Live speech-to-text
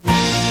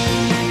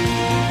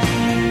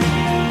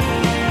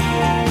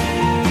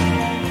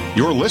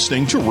You're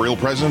listening to Real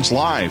Presence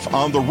Live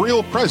on the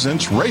Real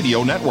Presence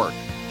Radio Network.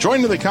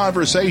 Join in the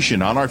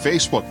conversation on our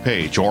Facebook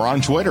page or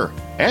on Twitter.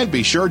 And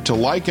be sure to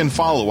like and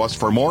follow us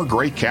for more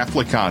great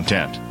Catholic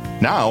content.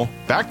 Now,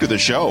 back to the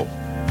show.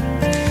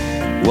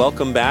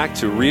 Welcome back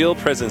to Real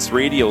Presence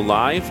Radio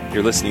Live.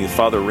 You're listening to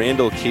Father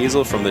Randall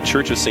Kazel from the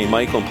Church of St.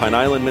 Michael in Pine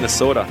Island,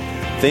 Minnesota.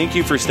 Thank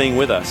you for staying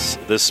with us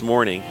this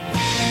morning.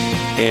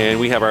 And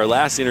we have our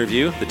last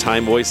interview. The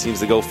time always seems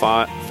to go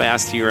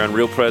fast here on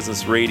Real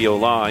Presence Radio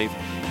Live.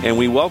 And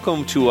we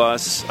welcome to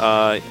us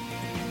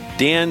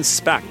Dan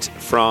Specht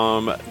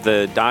from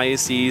the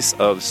Diocese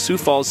of Sioux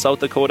Falls,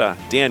 South Dakota.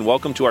 Dan,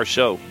 welcome to our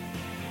show.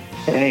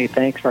 Hey,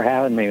 thanks for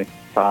having me,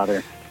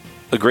 Father.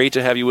 Great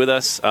to have you with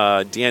us.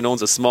 Dan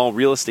owns a small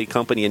real estate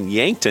company in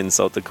Yankton,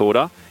 South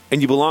Dakota,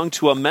 and you belong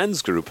to a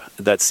men's group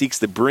that seeks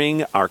to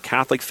bring our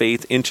Catholic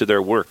faith into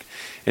their work.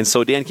 And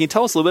so, Dan, can you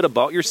tell us a little bit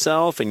about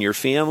yourself and your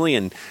family,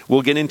 and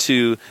we'll get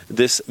into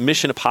this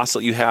mission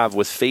apostle you have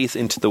with faith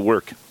into the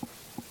work.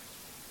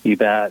 You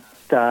bet.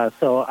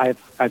 So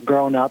I've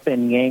grown up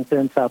in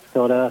Yankton, South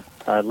Dakota.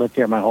 I've lived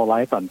here my whole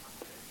life. I'm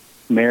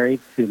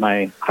married to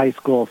my high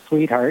school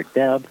sweetheart,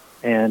 Deb,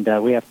 and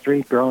we have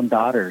 3 grown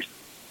daughters.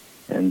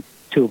 And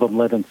 2 of them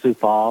live in Sioux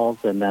Falls,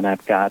 and then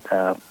I've got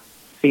a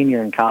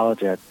senior in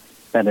college at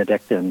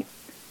Benedictine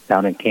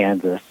down in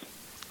Kansas.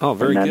 Oh,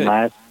 very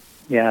good.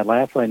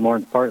 Lastly, and more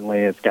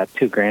importantly, it's got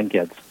 2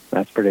 grandkids.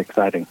 That's pretty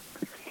exciting.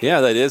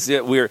 Yeah, that is.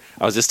 Yeah,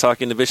 I was just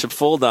talking to Bishop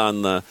Fold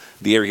on the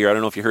air here. I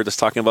don't know if you heard us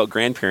talking about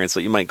grandparents,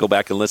 but you might go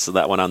back and listen to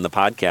that one on the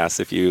podcast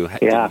if you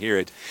didn't hear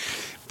it.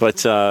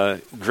 But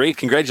great.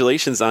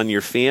 Congratulations on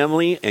your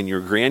family and your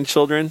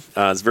grandchildren.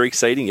 It's very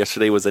exciting.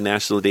 Yesterday was the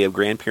National Day of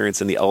Grandparents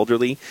and the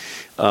Elderly.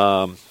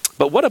 But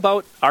what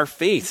about our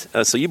faith?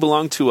 So you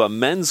belong to a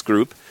men's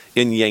group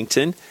in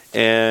Yankton.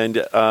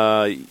 And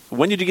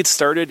when did you get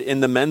started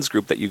in the men's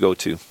group that you go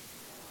to?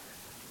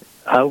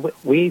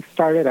 We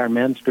started our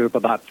men's group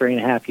about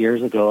 3.5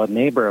 years ago. A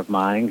neighbor of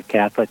mine, a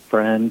Catholic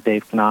friend,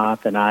 Dave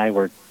Knopf, and I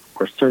were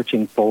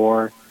searching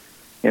for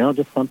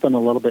just something a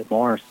little bit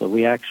more. So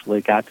we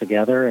actually got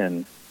together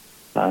and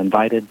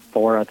invited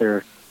 4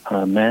 other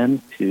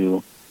men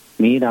to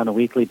meet on a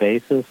weekly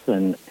basis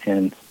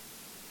and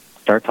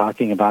start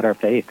talking about our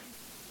faith.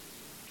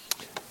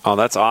 Oh,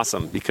 that's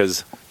awesome,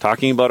 because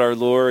talking about our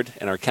Lord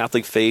and our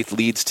Catholic faith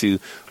leads to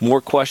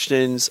more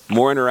questions,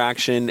 more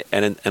interaction,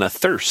 and a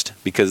thirst,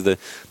 because the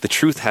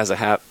truth has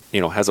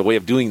a way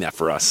of doing that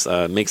for us.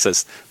 Makes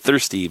us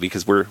thirsty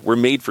because we're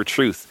made for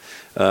truth.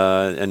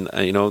 And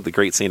the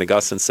great St.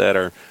 Augustine said,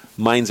 our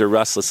minds are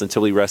restless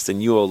until we rest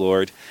in you, O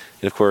Lord.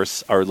 And of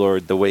course, our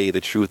Lord, the way,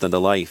 the truth, and the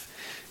life.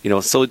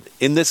 So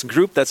in this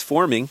group that's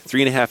forming,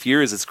 3.5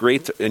 years, it's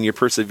great in your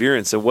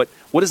perseverance. So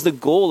what is the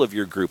goal of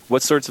your group?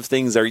 What sorts of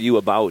things are you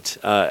about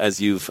as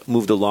you've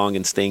moved along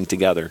and staying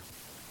together?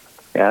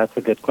 Yeah, that's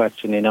a good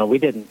question. We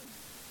didn't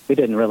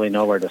really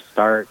know where to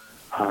start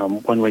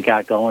when we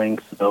got going.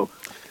 So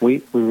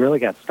we really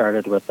got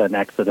started with an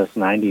Exodus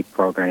 90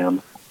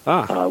 program,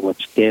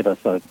 which gave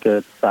us a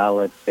good,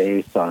 solid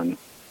base on,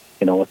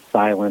 what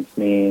silence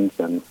means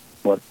and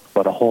what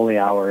a holy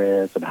hour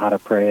is and how to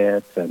pray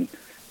it and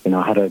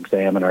how to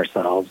examine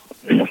ourselves.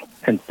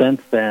 And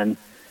since then,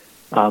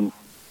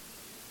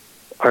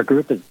 our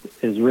group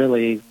has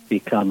really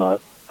become a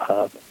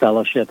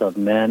fellowship of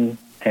men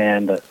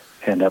and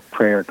a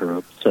prayer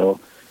group. So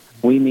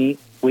we meet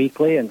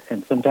weekly, and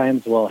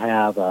sometimes we'll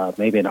have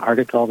maybe an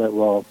article that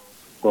we'll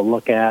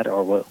look at,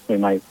 or we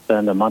might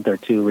spend a month or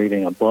 2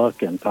 reading a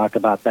book and talk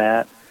about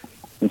that.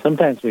 And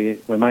sometimes we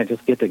might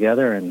just get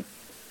together and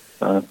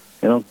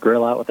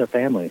grill out with our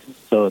families.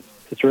 So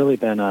it's really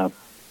been a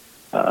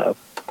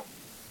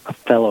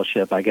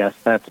fellowship, I guess.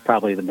 That's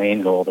probably the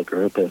main goal of the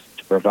group, is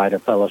to provide a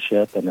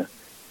fellowship and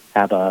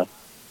have a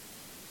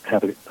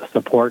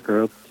support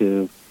group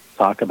to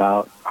talk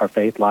about our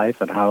faith life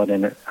and how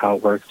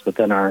it works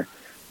within our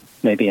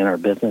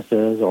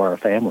businesses or our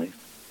families.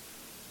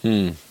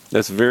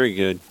 That's very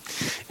good.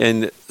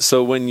 And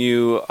so when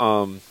you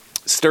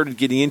started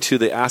getting into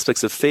the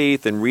aspects of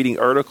faith and reading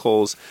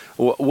articles,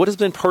 what has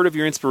been part of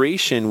your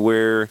inspiration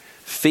where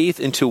faith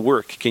into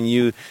work? Can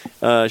you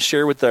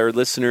share with our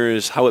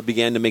listeners how it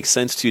began to make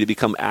sense to you to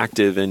become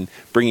active in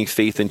bringing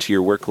faith into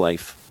your work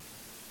life?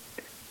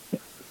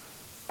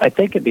 I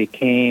think it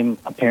became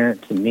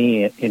apparent to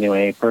me,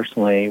 anyway,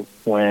 personally,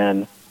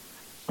 when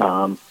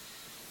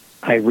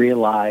I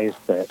realized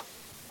that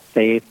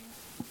faith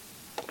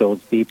goes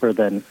deeper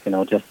than,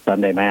 just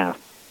Sunday Mass.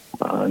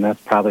 And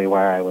that's probably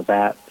where I was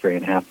at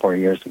 4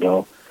 years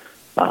ago.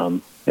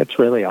 It's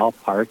really all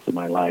parts of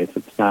my life.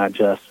 It's not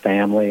just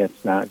family.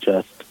 It's not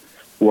just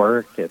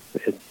work.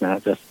 It's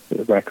not just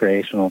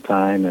recreational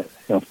time.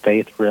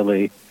 Faith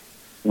really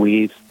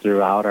weaves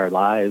throughout our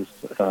lives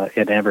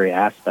in every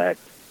aspect,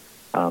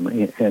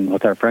 and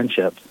with our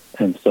friendships.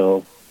 And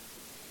so,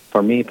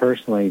 for me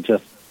personally,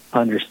 just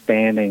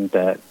understanding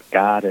that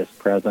God is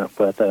present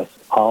with us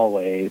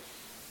always,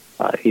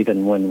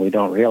 even when we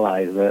don't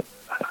realize it,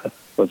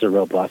 was a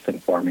real blessing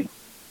for me.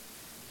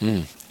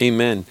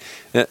 Amen.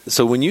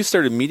 So when you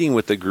started meeting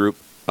with the group,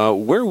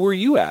 Where were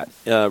you at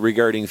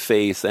regarding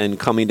faith and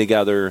coming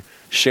together,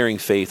 sharing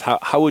faith?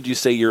 How would you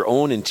say your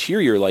own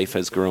interior life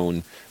has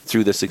grown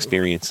through this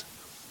experience?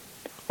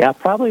 Yeah,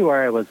 probably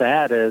where I was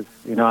at is,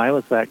 I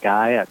was that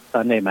guy at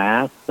Sunday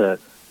Mass that,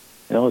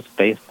 was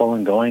faithful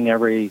and going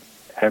every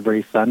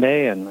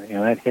Sunday, and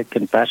I'd hit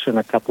confession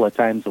a couple of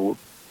times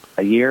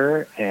a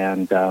year,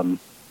 and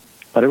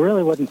but I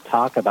really wouldn't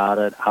talk about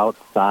it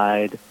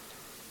outside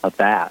of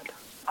that.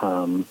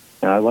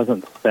 I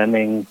wasn't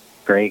spending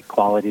great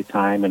quality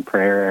time in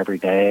prayer every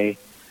day.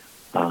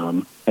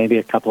 Maybe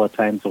a couple of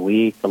times a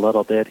week, a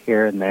little bit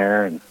here and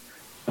there, and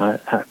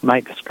I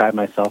might describe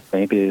myself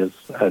maybe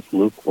as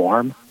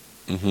lukewarm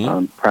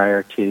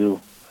prior to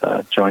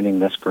joining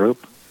this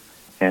group.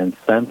 And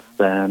since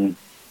then,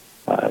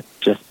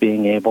 just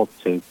being able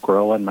to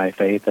grow in my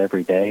faith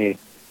every day,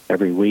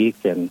 every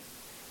week, and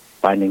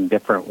finding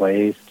different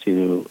ways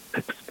to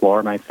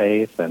explore my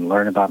faith and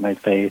learn about my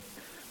faith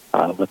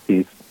with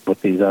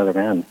these other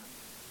men.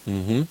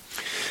 Mm-hmm.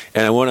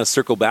 And I want to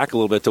circle back a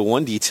little bit to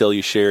one detail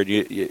you shared.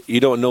 You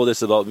don't know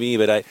this about me,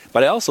 but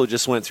I also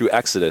just went through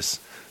Exodus.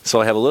 So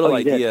I have a little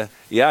idea. Did?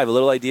 Yeah, I have a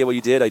little idea what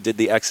you did. I did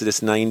the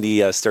Exodus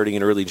 90 starting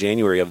in early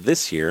January of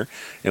this year,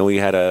 and we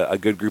had a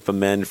good group of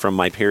men from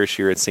my parish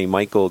here at St.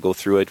 Michael go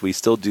through it. We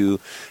still do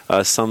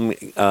some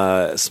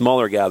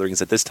smaller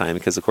gatherings at this time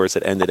because, of course,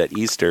 it ended at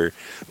Easter.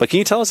 But can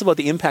you tell us about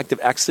the impact of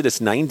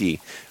Exodus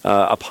 90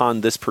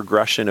 upon this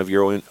progression of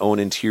your own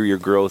interior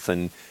growth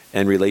and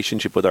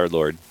relationship with our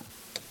Lord?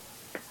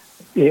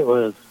 It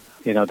was,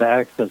 the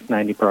Exodus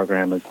 90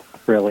 program is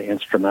really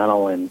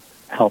instrumental in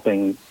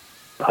helping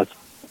us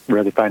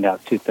really find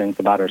out two things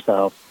about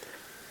ourselves.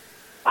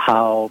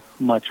 How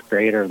much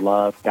greater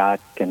love God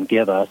can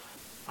give us,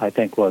 I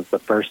think, was the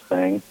first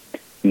thing.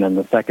 And then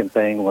the second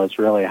thing was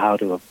really how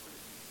to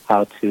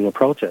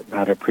approach it,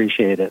 how to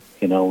appreciate it,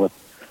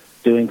 with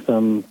doing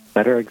some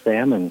better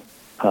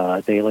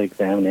daily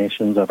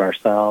examinations of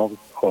ourselves,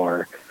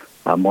 or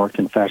more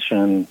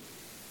confession,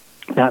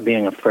 not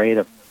being afraid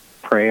of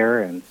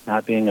prayer and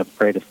not being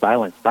afraid of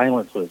silence.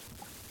 Silence was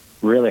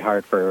really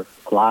hard for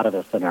a lot of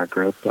us in our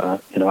group.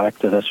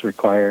 Exodus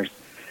requires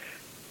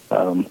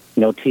no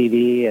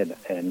TV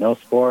and no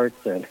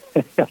sports and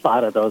a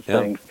lot of those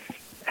things.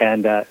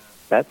 And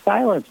that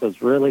silence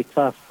was really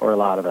tough for a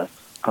lot of us.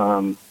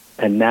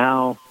 And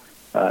now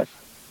to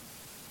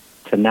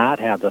not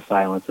have the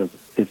silence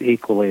is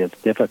equally as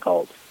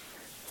difficult.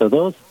 So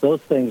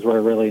those things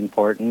were really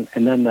important.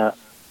 And then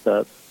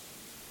the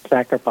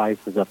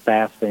sacrifices of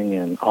fasting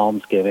and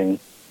almsgiving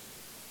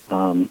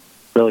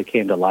really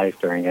came to life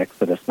during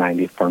Exodus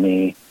 90 for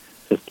me,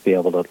 just to be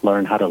able to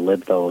learn how to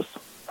live those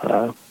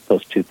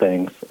two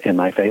things in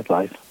my faith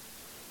life.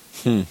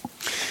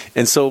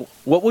 And so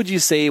what would you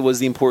say was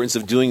the importance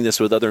of doing this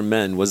with other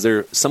men? Was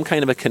there some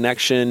kind of a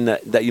connection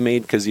that you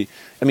made? Because,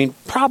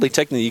 probably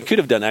technically you could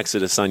have done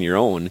Exodus on your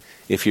own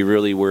if you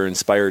really were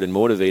inspired and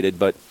motivated,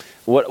 but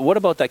what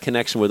about that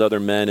connection with other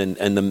men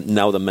and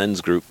now the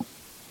men's group?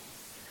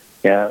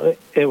 Yeah,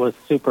 it was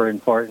super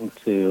important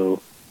to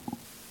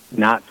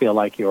not feel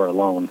like you were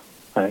alone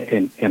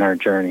in our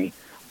journey.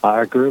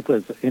 Our group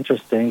was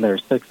interesting.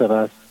 There's 6 of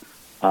us.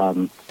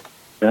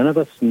 None of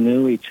us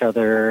knew each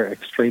other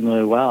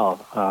extremely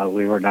well.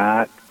 We were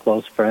not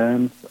close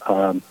friends.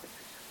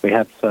 We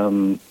had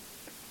some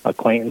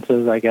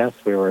acquaintances, I guess.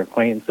 We were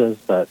acquaintances,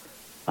 but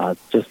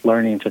just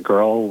learning to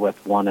grow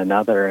with one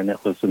another. And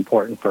it was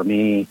important for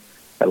me,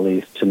 at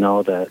least, to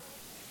know that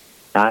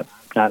not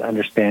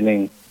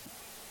understanding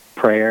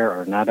prayer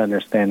or not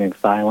understanding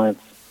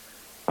silence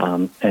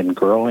and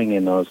growing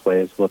in those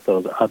ways with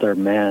those other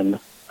men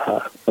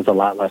was a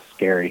lot less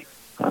scary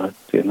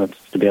to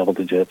be able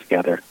to do it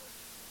together.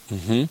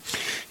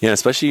 Mm-hmm. Yeah,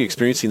 especially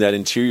experiencing that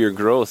interior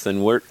growth.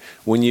 And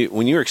when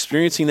you're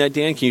experiencing that,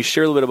 Dan, can you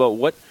share a little bit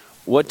about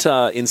what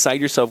inside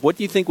yourself, what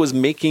do you think was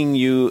making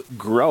you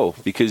grow?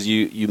 Because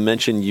you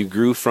mentioned you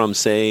grew from,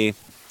 say,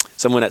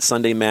 someone at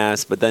Sunday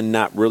Mass, but then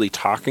not really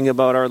talking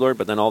about our Lord,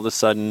 but then all of a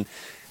sudden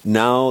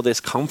now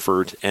this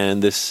comfort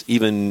and this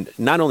even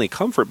not only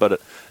comfort,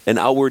 but an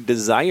outward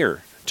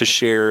desire to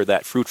share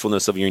that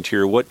fruitfulness of your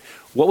interior. What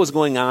was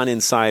going on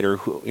inside, or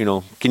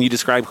can you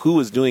describe who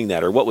was doing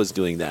that or what was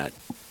doing that?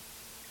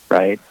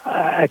 Right.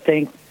 I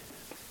think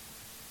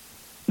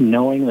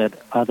knowing that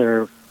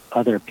other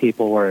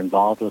people were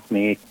involved with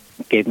me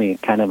gave me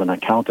kind of an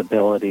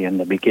accountability in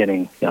the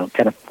beginning,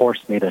 kind of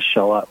forced me to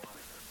show up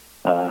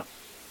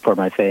for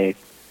my faith.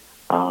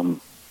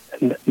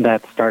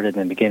 That started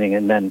in the beginning.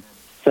 And then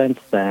since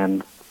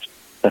then,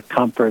 the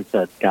comfort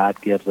that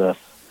God gives us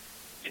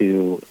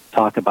to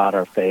talk about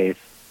our faith,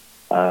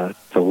 to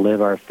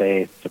live our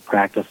faith, to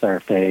practice our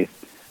faith,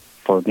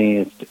 for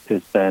me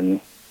has been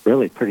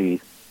really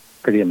pretty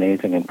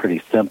amazing and pretty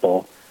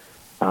simple.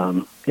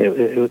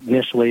 It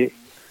initially,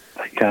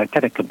 I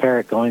kind of compare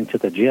it going to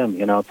the gym.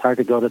 It's hard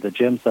to go to the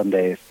gym some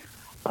days,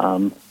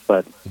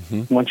 but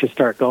once you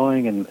start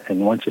going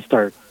and once you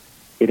start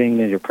getting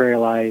into your prayer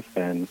life,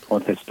 and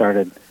once I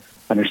started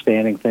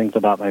understanding things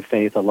about my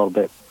faith a little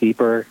bit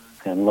deeper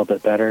and a little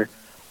bit better,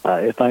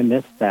 if I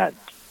missed that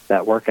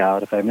that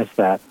workout, if I miss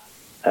that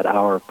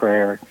hour of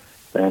prayer,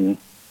 then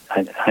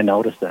I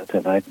notice it,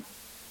 and I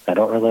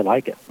don't really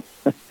like it.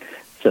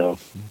 So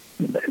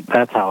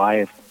that's how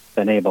I've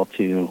been able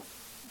to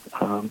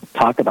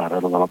talk about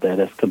it a little bit,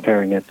 is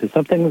comparing it to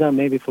something that I'm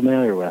maybe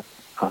familiar with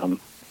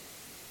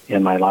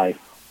in my life.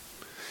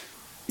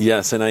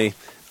 Yes, and I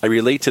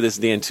relate to this,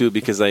 Dan, too,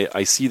 because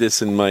I see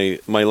this in my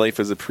life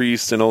as a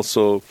priest and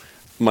also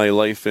my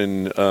life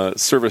in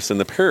service in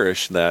the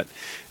parish, that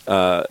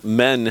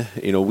men,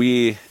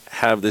 we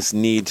have this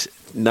need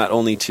not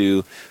only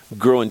to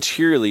grow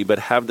interiorly, but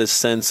have this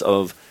sense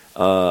of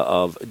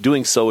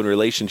doing so in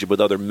relationship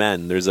with other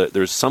men.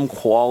 There's some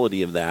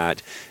quality of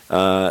that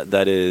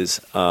that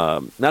is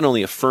not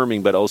only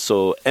affirming but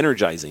also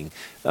energizing.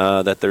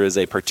 That there is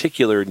a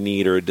particular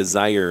need or a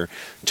desire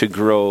to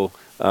grow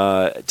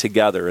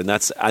together, and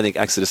that's, I think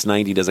Exodus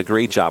 90 does a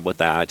great job with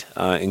that,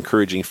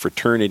 encouraging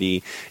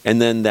fraternity,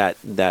 and then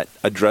that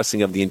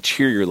addressing of the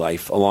interior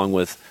life along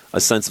with a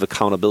sense of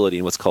accountability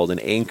and what's called an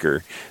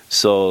anchor.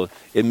 So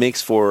it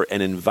makes for an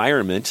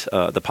environment,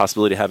 the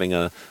possibility of having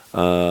I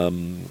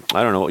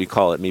don't know what you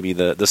call it, maybe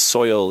the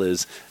soil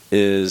is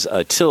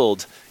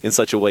tilled in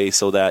such a way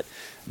so that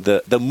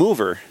the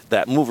mover,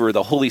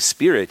 the Holy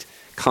Spirit,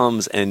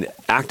 comes and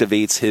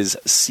activates his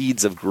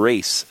seeds of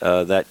grace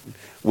that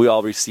we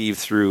all receive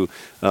through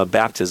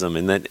baptism,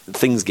 and that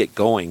things get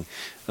going.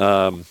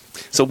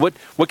 So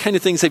what kind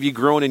of things have you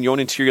grown in your own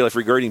interior life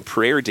regarding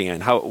prayer,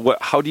 Dan?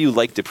 How do you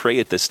like to pray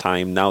at this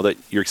time now that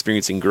you're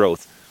experiencing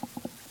growth?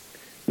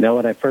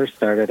 When I first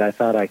started, I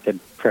thought I could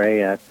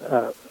pray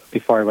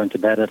before I went to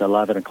bed at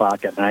 11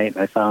 o'clock at night,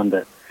 and I found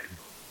that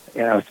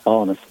I was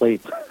falling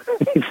asleep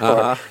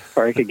before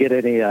I could get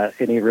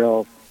any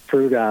real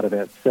fruit out of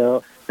it.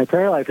 So my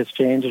prayer life has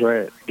changed,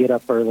 where I get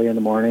up early in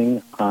the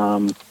morning,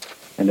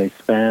 and I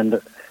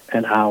spend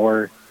an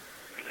hour.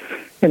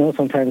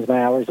 Sometimes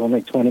my hour is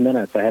only 20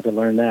 minutes. I had to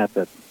learn that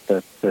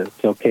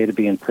it's okay to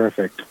be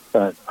imperfect.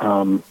 But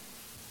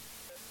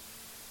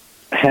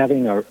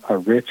having a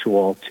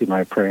ritual to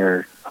my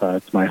prayer,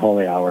 it's my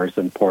holy hour, is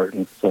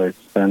important. So I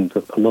spend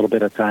a little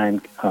bit of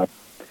time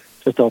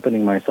just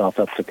opening myself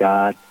up to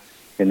God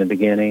in the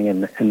beginning,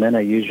 and then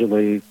I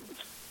usually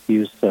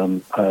use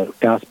some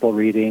gospel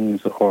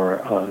readings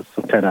or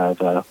some kind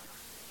of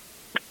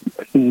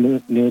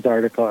news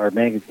article or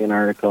magazine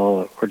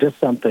article, or just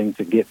something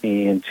to get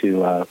me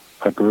into a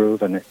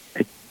groove. And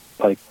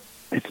I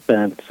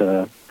spent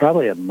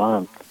probably a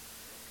month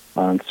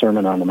on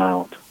Sermon on the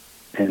Mount,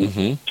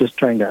 and just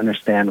trying to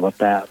understand what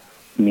that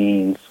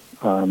means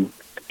in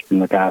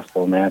the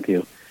Gospel of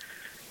Matthew.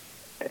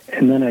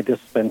 And then I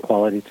just spend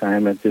quality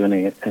time at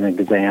doing an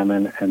exam,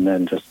 and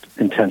then just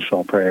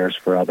intentional prayers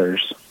for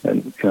others.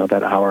 And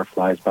that hour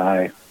flies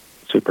by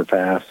super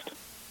fast.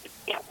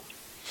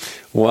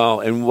 Wow.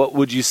 And what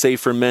would you say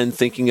for men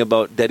thinking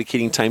about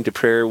dedicating time to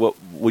prayer? What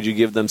would you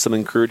give them some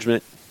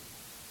encouragement?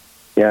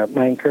 Yeah,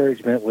 my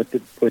encouragement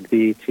would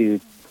be to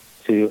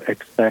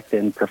expect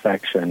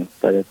imperfection,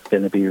 but it's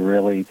going to be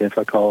really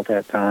difficult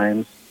at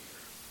times,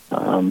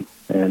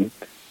 and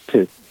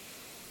to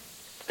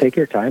take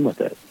your time with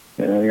it.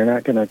 You're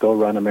not going to go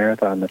run a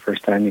marathon the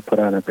first time you put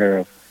on a pair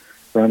of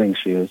running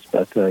shoes,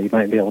 but you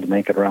might be able to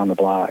make it around the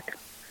block.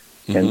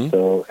 And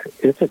so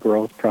it's a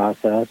growth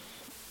process.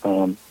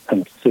 I'm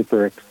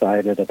super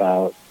excited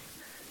about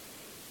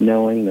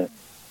knowing that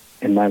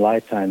in my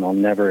lifetime I'll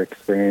never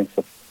experience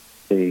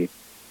the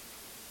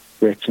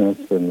richness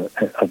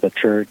of the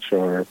church,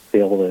 or be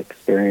able to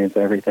experience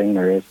everything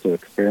there is to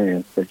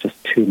experience. There's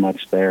just too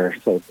much there.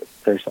 So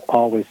there's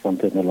always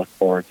something to look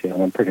forward to,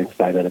 and I'm pretty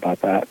excited about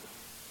that.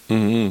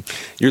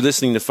 You're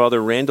listening to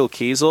Father Randall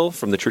Kazel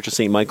from the Church of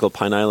St. Michael,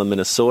 Pine Island,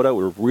 Minnesota.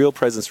 We're Real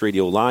Presence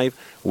Radio Live.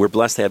 We're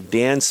blessed to have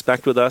Dan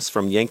Specht with us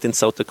from Yankton,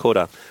 South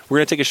Dakota. We're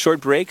going to take a short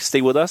break.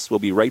 Stay with us. We'll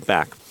be right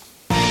back.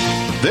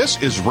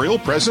 This is Real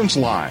Presence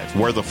Live,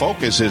 where the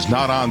focus is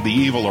not on the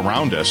evil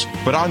around us,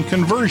 but on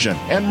conversion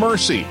and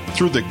mercy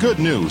through the good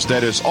news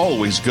that is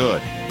always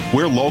good.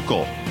 We're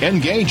local,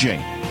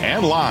 engaging,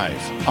 and live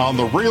on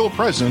the Real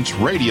Presence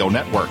Radio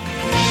Network.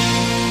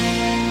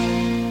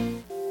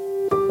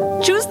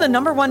 Choose the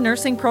 #1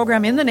 nursing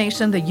program in the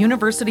nation, the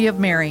University of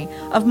Mary.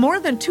 Of more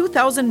than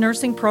 2,000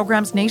 nursing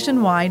programs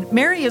nationwide,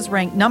 Mary is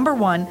ranked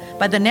 #1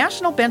 by the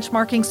National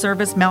Benchmarking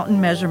Service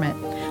Mountain Measurement.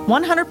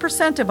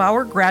 100% of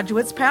our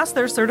graduates pass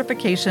their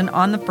certification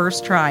on the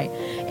first try,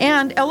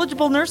 and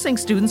eligible nursing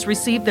students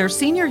receive their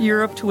senior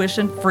year of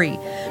tuition free.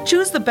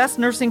 Choose the best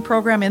nursing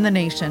program in the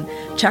nation.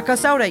 Check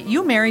us out at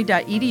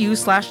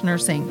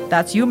umary.edu/nursing.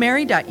 That's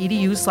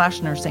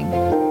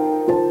umary.edu/nursing.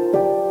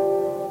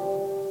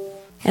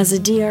 As a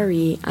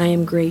DRE, I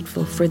am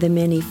grateful for the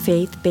many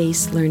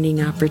faith-based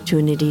learning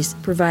opportunities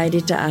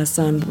provided to us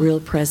on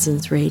Real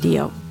Presence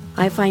Radio.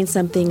 I find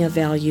something of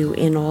value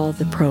in all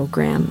the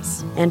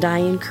programs, and I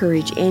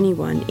encourage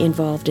anyone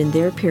involved in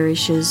their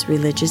parish's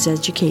religious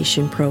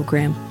education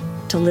program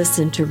to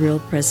listen to Real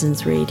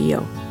Presence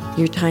Radio.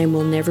 Your time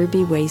will never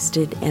be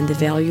wasted, and the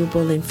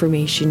valuable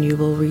information you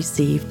will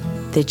receive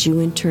that you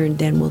in turn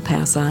then will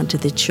pass on to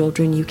the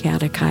children you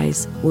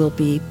catechize will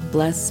be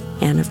blessed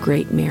and of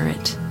great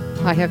merit.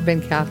 I have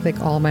been Catholic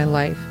all my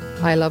life.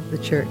 I love the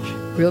Church.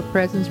 Real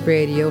Presence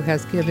Radio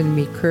has given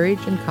me courage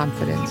and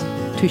confidence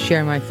to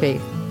share my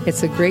faith.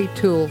 It's a great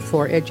tool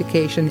for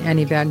education and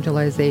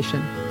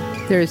evangelization.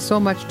 There is so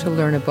much to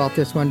learn about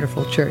this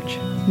wonderful church.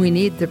 We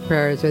need the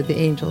prayers of the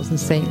angels and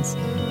saints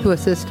to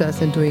assist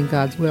us in doing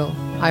God's will.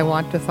 I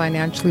want to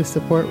financially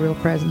support Real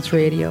Presence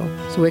Radio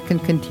so it can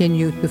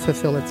continue to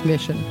fulfill its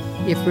mission.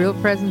 If Real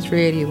Presence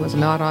Radio was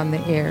not on the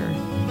air,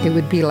 it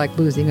would be like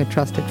losing a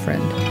trusted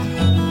friend.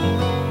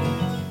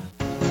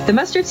 The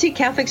Mustard Seed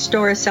Catholic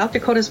Store is South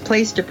Dakota's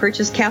place to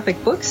purchase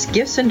Catholic books,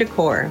 gifts, and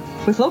decor.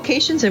 With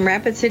locations in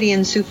Rapid City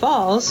and Sioux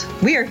Falls,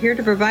 we are here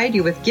to provide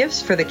you with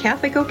gifts for the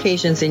Catholic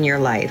occasions in your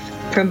life.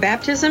 From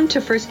baptism to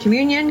First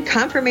Communion,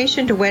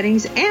 confirmation to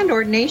weddings and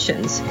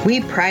ordinations,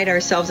 we pride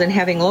ourselves in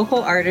having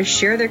local artists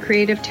share their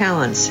creative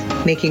talents,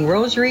 making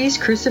rosaries,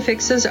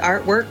 crucifixes,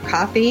 artwork,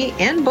 coffee,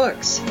 and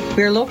books.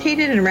 We are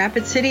located in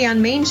Rapid City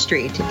on Main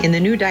Street, in the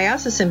new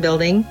Diocesan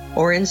Building,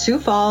 or in Sioux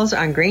Falls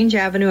on Grange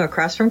Avenue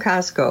across from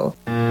Costco.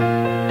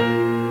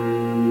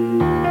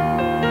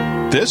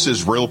 This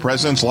is Real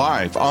Presence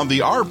Live on the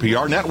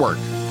RPR Network,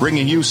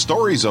 bringing you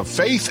stories of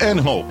faith and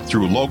hope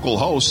through local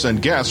hosts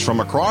and guests from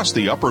across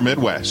the upper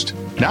Midwest.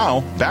 Now,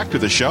 back to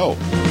the show.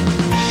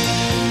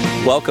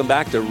 Welcome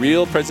back to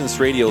Real Presence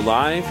Radio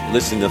Live.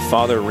 Listening to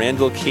Father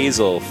Randall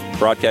Kazel,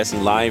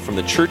 broadcasting live from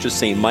the Church of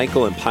St.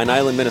 Michael in Pine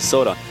Island,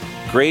 Minnesota.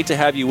 Great to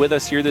have you with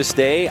us here this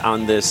day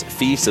on this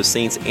feast of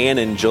Saints Anne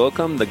and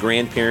Joachim, the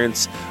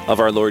grandparents of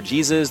our Lord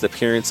Jesus, the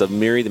parents of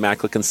Mary, the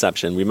Immaculate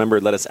Conception.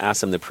 Remember, let us ask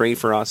them to pray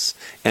for us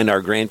and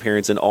our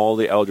grandparents and all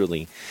the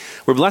elderly.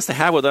 We're blessed to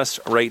have with us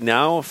right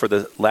now for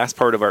the last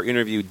part of our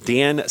interview,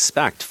 Dan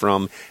Specht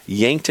from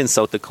Yankton,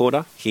 South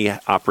Dakota. He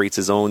operates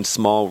his own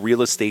small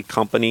real estate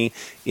company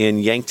in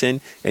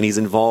Yankton, and he's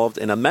involved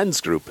in a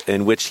men's group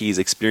in which he's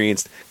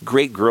experienced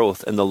great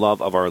growth in the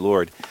love of our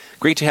Lord.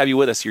 Great to have you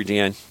with us here,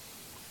 Dan.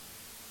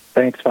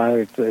 Thanks,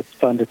 Father. It's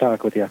fun to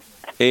talk with you.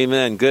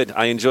 Amen. Good.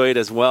 I enjoy it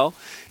as well.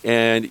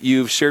 And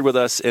you've shared with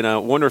us in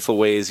wonderful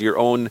ways your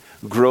own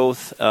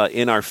growth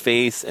in our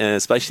faith, and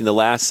especially in the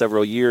last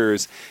several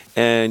years.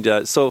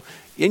 And so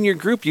in your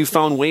group, you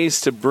found ways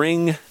to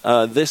bring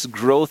this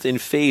growth in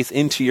faith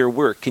into your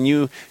work. Can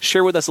you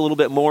share with us a little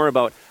bit more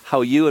about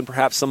how you and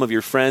perhaps some of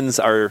your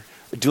friends are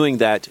doing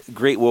that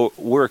great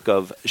work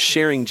of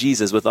sharing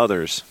Jesus with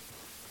others?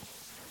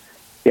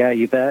 Yeah,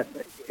 you bet.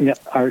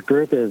 Our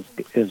group is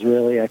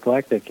really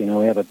eclectic. We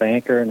have a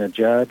banker and a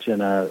judge and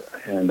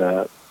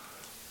a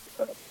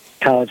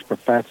college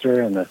professor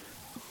and a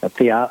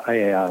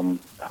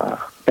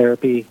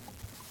therapy,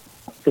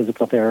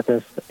 physical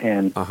therapist,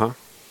 and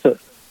so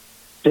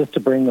just to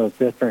bring those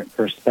different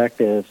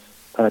perspectives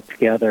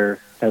together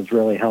has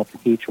really helped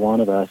each one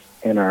of us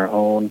in our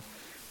own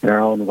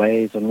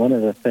ways. And one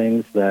of the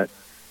things that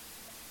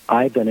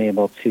I've been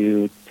able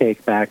to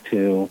take back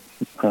to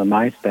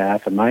my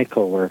staff and my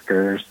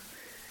coworkers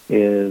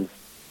is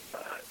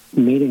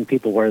meeting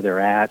people where they're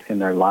at in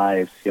their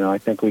lives. I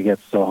think we get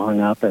so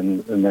hung up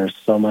and there's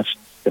so much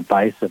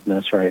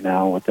divisiveness right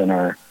now within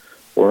our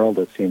world,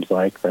 it seems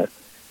like, that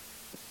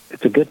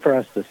it's good for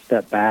us to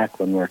step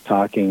back when we're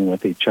talking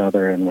with each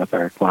other and with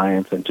our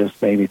clients and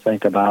just maybe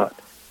think about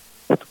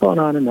what's going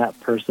on in that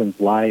person's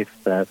life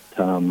that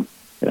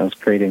is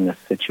creating this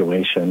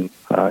situation.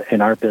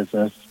 In our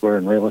business, we're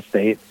in real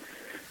estate,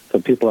 so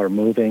people are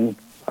moving.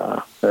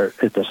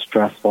 It's a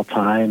stressful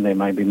time. They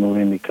might be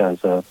moving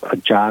because of a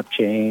job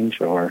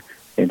change, or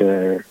maybe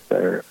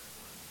they're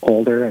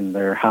older and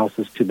their house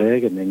is too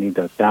big and they need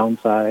to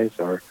downsize,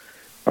 or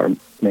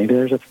maybe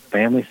there's a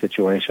family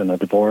situation, a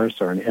divorce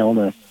or an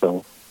illness.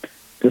 So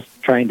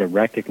just trying to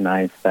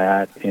recognize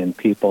that in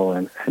people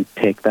and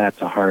take that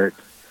to heart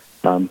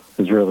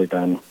has really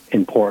been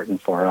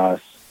important for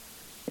us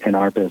in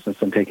our business,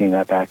 and taking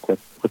that back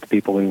with the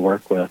people we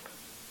work with.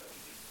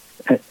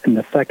 And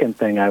the second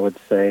thing I would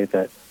say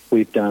that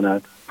we've done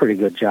a pretty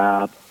good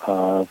job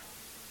of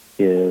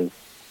is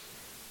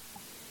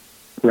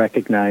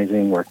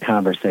recognizing where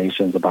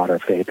conversations about our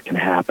faith can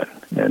happen.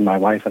 And my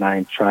wife and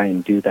I try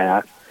and do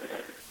that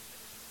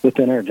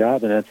within our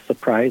job, and it's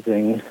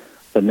surprising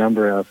the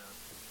number of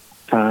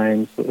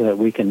times that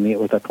we can meet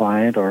with a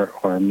client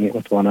or meet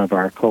with one of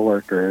our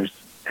coworkers,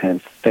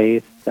 and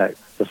that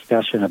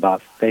discussion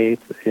about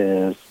faith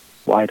is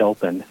wide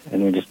open,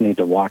 and we just need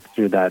to walk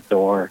through that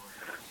door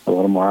a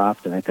little more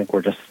often. I think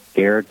we're just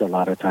scared a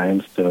lot of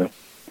times to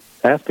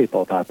ask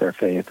people about their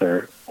faith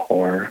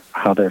or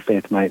how their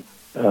faith might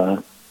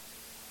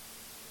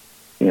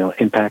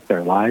impact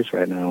their lives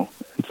right now.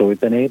 And so we've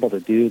been able to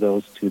do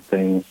those two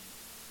things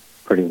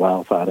pretty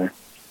well, Father.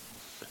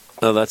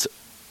 Oh, that's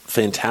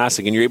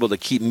fantastic. And you're able to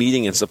keep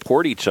meeting and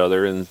support each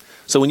other. And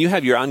so when you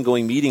have your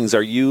ongoing meetings,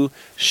 are you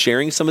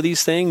sharing some of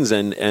these things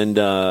and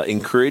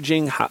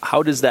encouraging?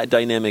 How does that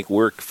dynamic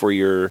work for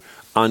your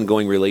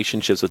ongoing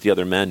relationships with the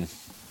other men?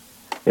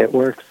 It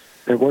works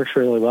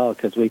really well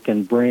because we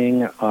can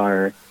bring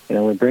our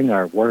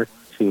work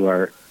to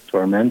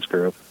our men's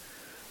group,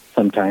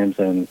 sometimes,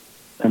 and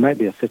there might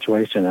be a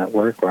situation at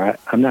work where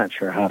I'm not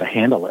sure how to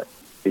handle it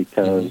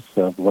because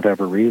of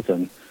whatever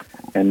reason.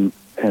 And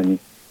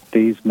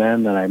these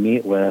men that I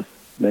meet with,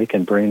 they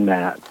can bring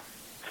that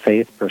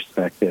faith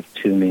perspective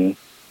to me.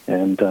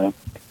 And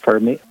for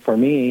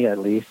me at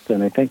least,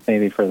 and I think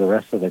maybe for the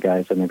rest of the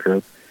guys in the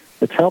group,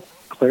 it's helped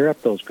clear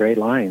up those gray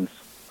lines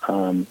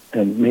and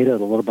made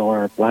it a little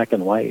more black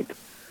and white,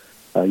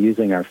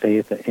 using our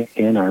faith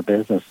in our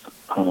business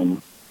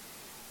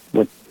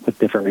with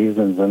different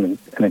reasons. And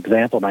an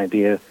example might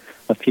be a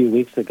few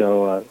weeks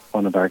ago,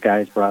 one of our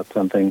guys brought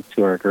something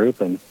to our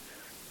group, and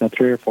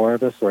 3 or 4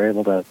 of us were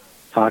able to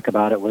talk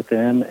about it with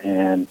him,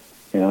 and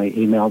he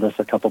emailed us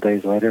a couple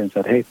days later and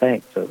said, "Hey,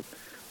 thanks. So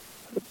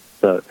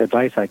the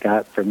advice I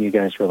got from you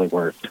guys really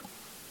worked."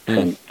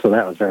 And so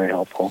that was very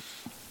helpful.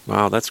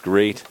 Wow, that's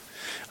great.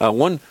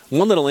 One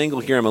little angle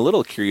here I'm a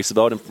little curious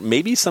about, and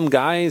maybe some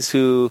guys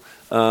who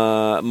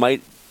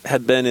might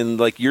have been in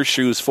like your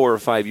shoes 4 or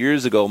 5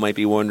 years ago might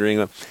be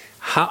wondering,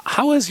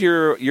 how has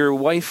your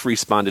wife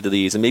responded to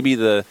these, and maybe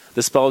the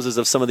spouses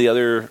of some of the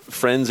other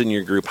friends in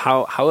your group?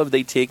 How have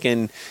they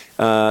taken?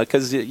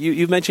 Because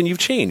you've mentioned you've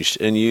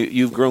changed and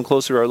you've grown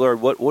closer to our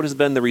Lord. What has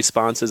been the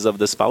responses of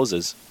the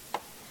spouses?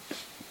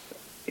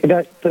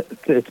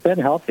 It's been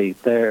healthy.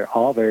 They're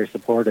all very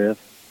supportive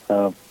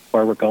of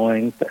where we're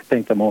going. I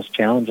think the most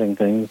challenging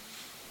thing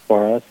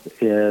for us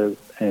is,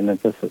 and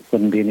this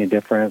wouldn't be any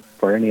different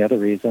for any other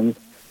reason,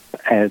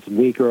 as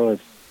we grow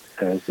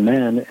as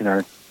men in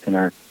our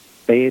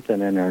faith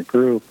and in our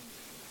group,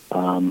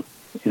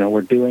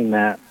 we're doing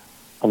that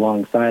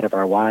alongside of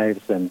our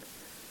wives. And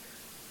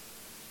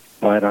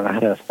I don't know how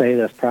to say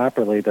this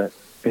properly, but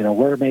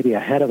we're maybe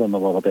ahead of them a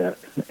little bit,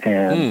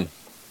 and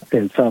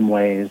in some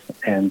ways,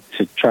 and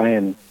to try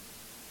and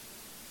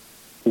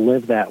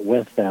live that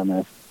with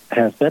them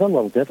has been a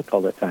little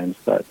difficult at times.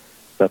 But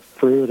the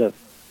fruit of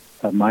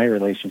my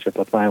relationship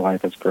with my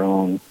wife has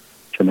grown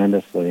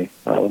tremendously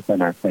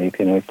within our faith.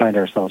 We find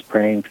ourselves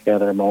praying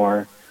together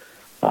more,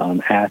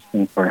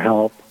 asking for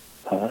help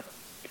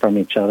from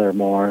each other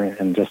more,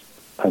 and just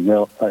a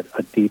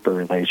deeper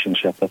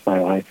relationship with my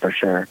wife for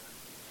sure.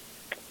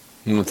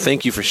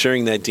 Thank you for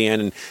sharing that,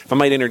 Dan. And if I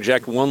might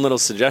interject one little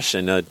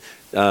suggestion,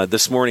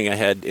 this morning I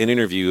had an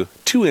interview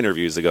 2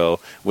 interviews ago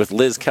with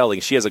Liz Kelly.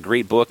 She has a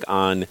great book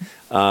on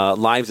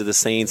Lives of the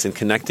Saints and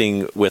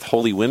connecting with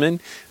holy women.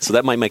 So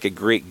that might make a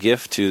great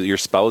gift to your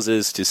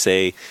spouses to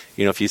say,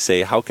 if you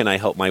say, how can I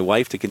help my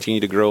wife to continue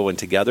to grow and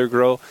together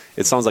grow?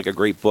 It sounds like a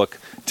great book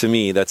to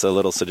me. That's a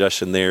little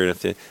suggestion there.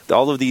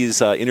 All of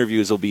these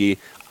interviews will be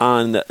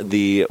on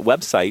the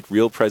website,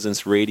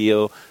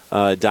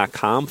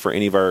 realpresenceradio.com, for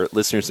any of our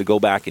listeners to go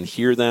back and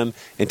hear them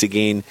and to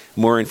gain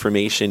more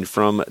information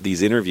from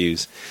these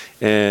interviews.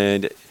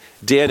 And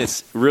Dan,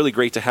 it's really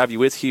great to have you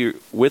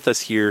with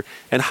us here.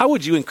 And how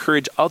would you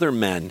encourage other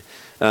men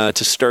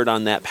to start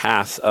on that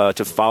path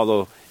to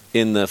follow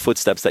in the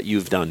footsteps that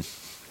you've done?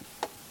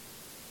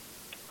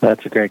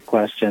 That's a great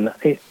question.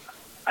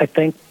 I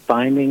think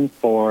finding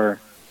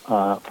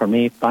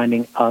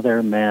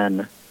other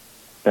men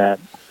that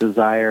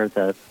desire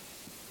a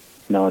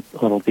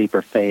little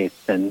deeper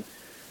faith. And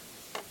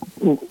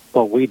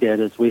what we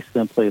did is we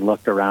simply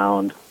looked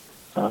around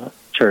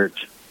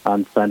church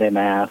on Sunday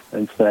Mass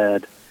and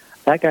said,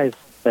 that guy's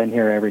been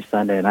here every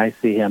Sunday, and I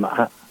see him.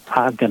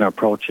 I'm going to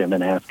approach him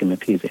and ask him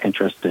if he's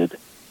interested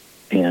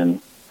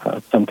in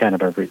some kind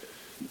of a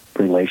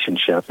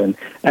relationship. And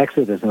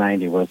Exodus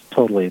 90 was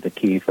totally the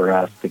key for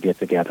us to get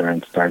together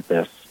and start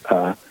this.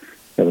 It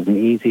was an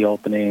easy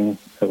opening.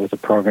 It was a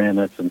program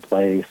that's in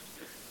place.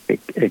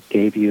 It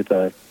gave you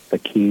the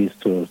keys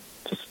to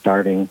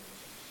starting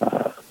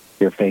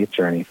your faith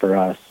journey for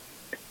us.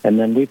 And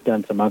then we've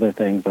done some other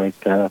things, like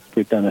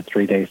we've done a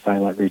 3-day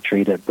silent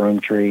retreat at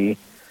Broomtree,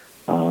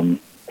 and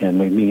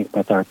we meet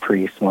with our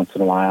priests once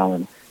in a while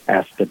and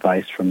ask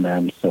advice from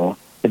them. So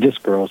it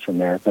just grows from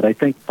there. But I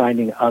think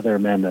finding other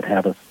men that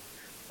have a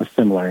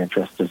similar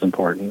interest is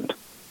important.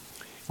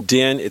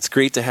 Dan, it's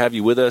great to have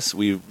you with us.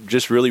 We've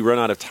just really run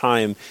out of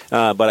time,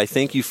 but I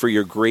thank you for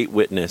your great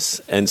witness.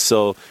 And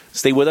so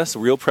stay with us,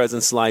 Real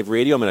Presence Live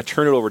Radio. I'm going to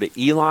turn it over to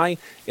Eli,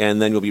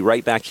 and then you'll be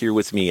right back here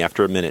with me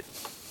after a minute.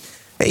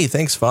 Hey,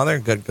 thanks, Father.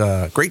 Good,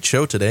 great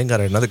show today.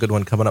 Got another good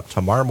one coming up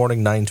tomorrow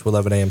morning, 9 to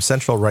 11 a.m.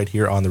 Central, right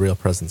here on the Real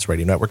Presence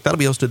Radio Network. That'll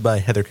be hosted by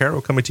Heather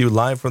Carroll, coming to you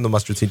live from the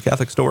Mustard Seed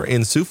Catholic Store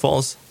in Sioux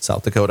Falls,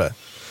 South Dakota.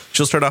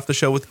 She'll start off the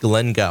show with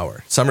Glenn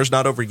Gower. Summer's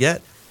not over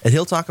yet, and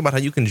he'll talk about how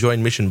you can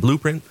join Mission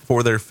Blueprint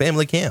for their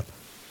family camp.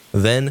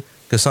 Then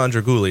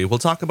Cassandra Gooley will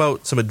talk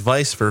about some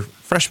advice for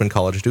freshman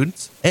college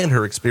students and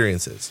her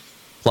experiences.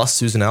 Plus,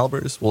 Susan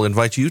Albers will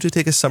invite you to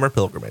take a summer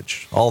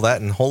pilgrimage. All that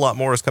and a whole lot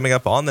more is coming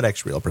up on the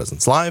next Real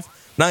Presence Live,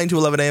 9 to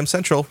 11 a.m.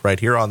 Central, right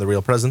here on the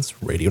Real Presence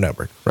Radio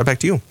Network. Right back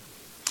to you.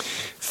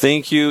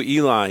 Thank you,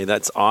 Eli.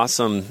 That's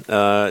awesome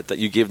that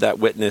you give that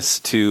witness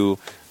to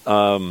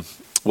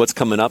what's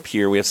coming up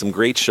here. We have some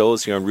great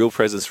shows here on Real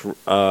Presence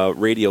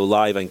Radio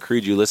Live. I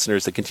encourage you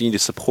listeners to continue to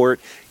support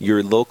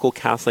your local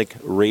Catholic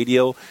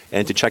radio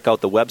and to check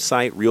out the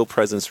website, Real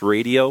Presence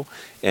Radio.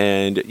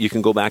 And you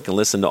can go back and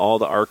listen to all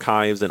the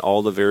archives and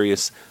all the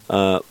various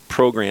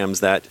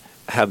programs that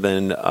have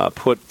been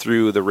put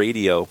through the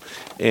radio.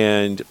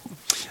 And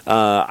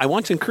I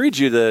want to encourage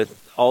you,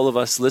 all of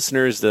us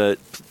listeners, to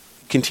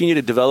continue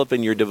to develop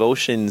in your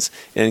devotions,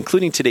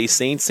 including today's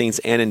saints, Saints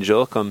Anne and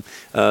Joachim.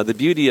 The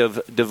beauty of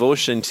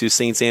devotion to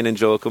Saints Anne and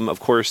Joachim, of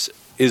course,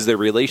 is their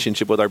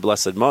relationship with our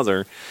Blessed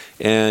Mother.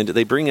 And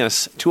they bring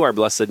us to our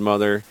Blessed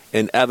Mother.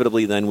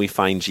 Inevitably, then we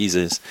find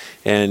Jesus.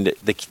 And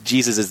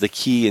Jesus is the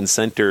key and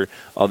center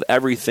of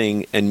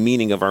everything and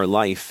meaning of our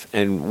life.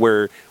 And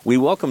where we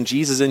welcome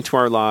Jesus into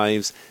our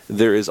lives,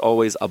 there is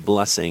always a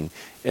blessing.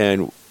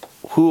 And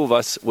who of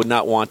us would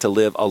not want to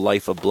live a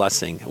life of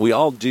blessing? We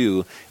all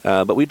do,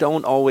 but we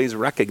don't always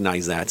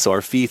recognize that. So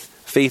our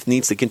faith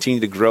needs to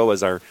continue to grow,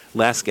 as our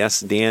last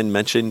guest, Dan,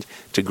 mentioned,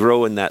 to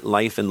grow in that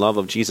life and love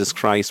of Jesus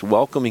Christ,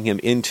 welcoming him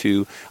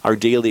into our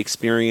daily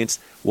experience,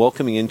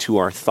 welcoming into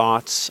our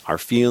thoughts, our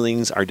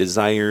feelings, our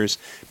desires,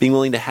 being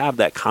willing to have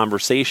that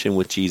conversation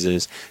with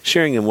Jesus,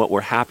 sharing him what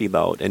we're happy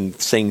about and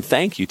saying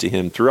thank you to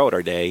him throughout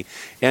our day,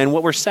 and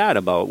what we're sad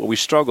about, what we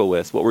struggle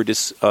with, what we're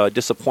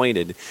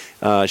disappointed,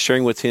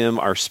 sharing with him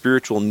our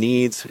spiritual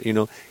needs,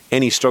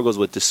 any struggles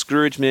with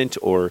discouragement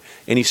or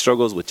any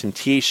struggles with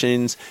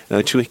temptations,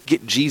 to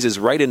get Jesus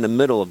right in the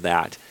middle of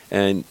that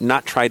and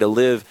not try to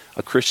live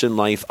a Christian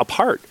life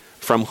apart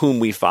from whom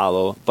we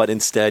follow, but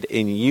instead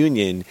in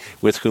union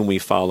with whom we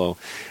follow.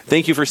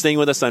 Thank you for staying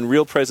with us on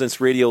Real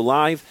Presence Radio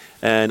Live,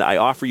 and I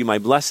offer you my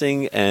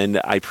blessing, and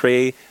I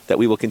pray that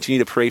we will continue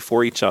to pray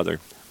for each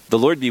other. The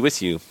Lord be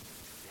with you,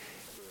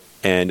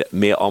 and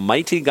may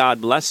Almighty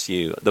God bless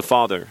you, the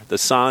Father, the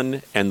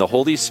Son, and the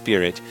Holy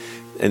Spirit.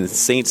 And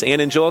Saints Anne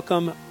and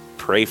Joachim,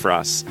 pray for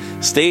us.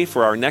 Stay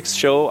for our next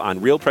show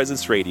on Real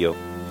Presence Radio.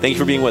 Thank you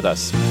for being with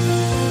us.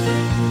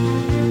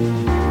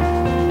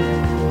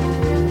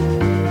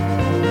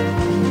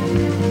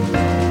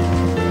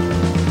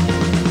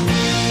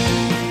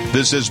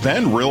 This has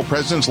been Real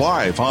Presence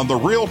Live on the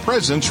Real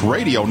Presence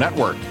Radio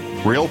Network.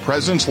 Real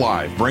Presence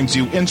Live brings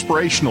you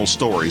inspirational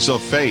stories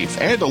of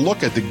faith and a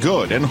look at the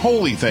good and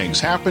holy things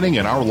happening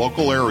in our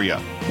local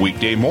area.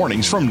 Weekday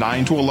mornings from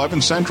 9 to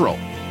 11 Central.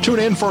 Tune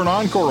in for an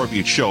encore of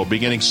each show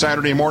beginning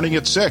Saturday morning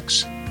at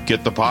 6.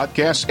 Get the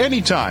podcast any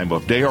time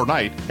of day or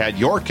night at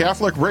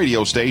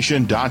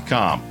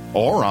yourcatholicradiostation.com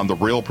or on the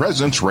Real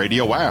Presence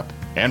Radio app.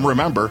 And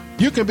remember,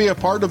 you can be a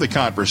part of the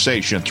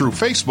conversation through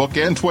Facebook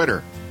and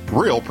Twitter.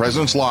 Real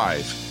Presence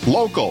Live.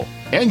 Local,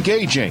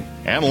 engaging,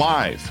 and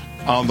live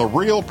on the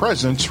Real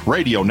Presence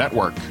Radio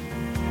Network.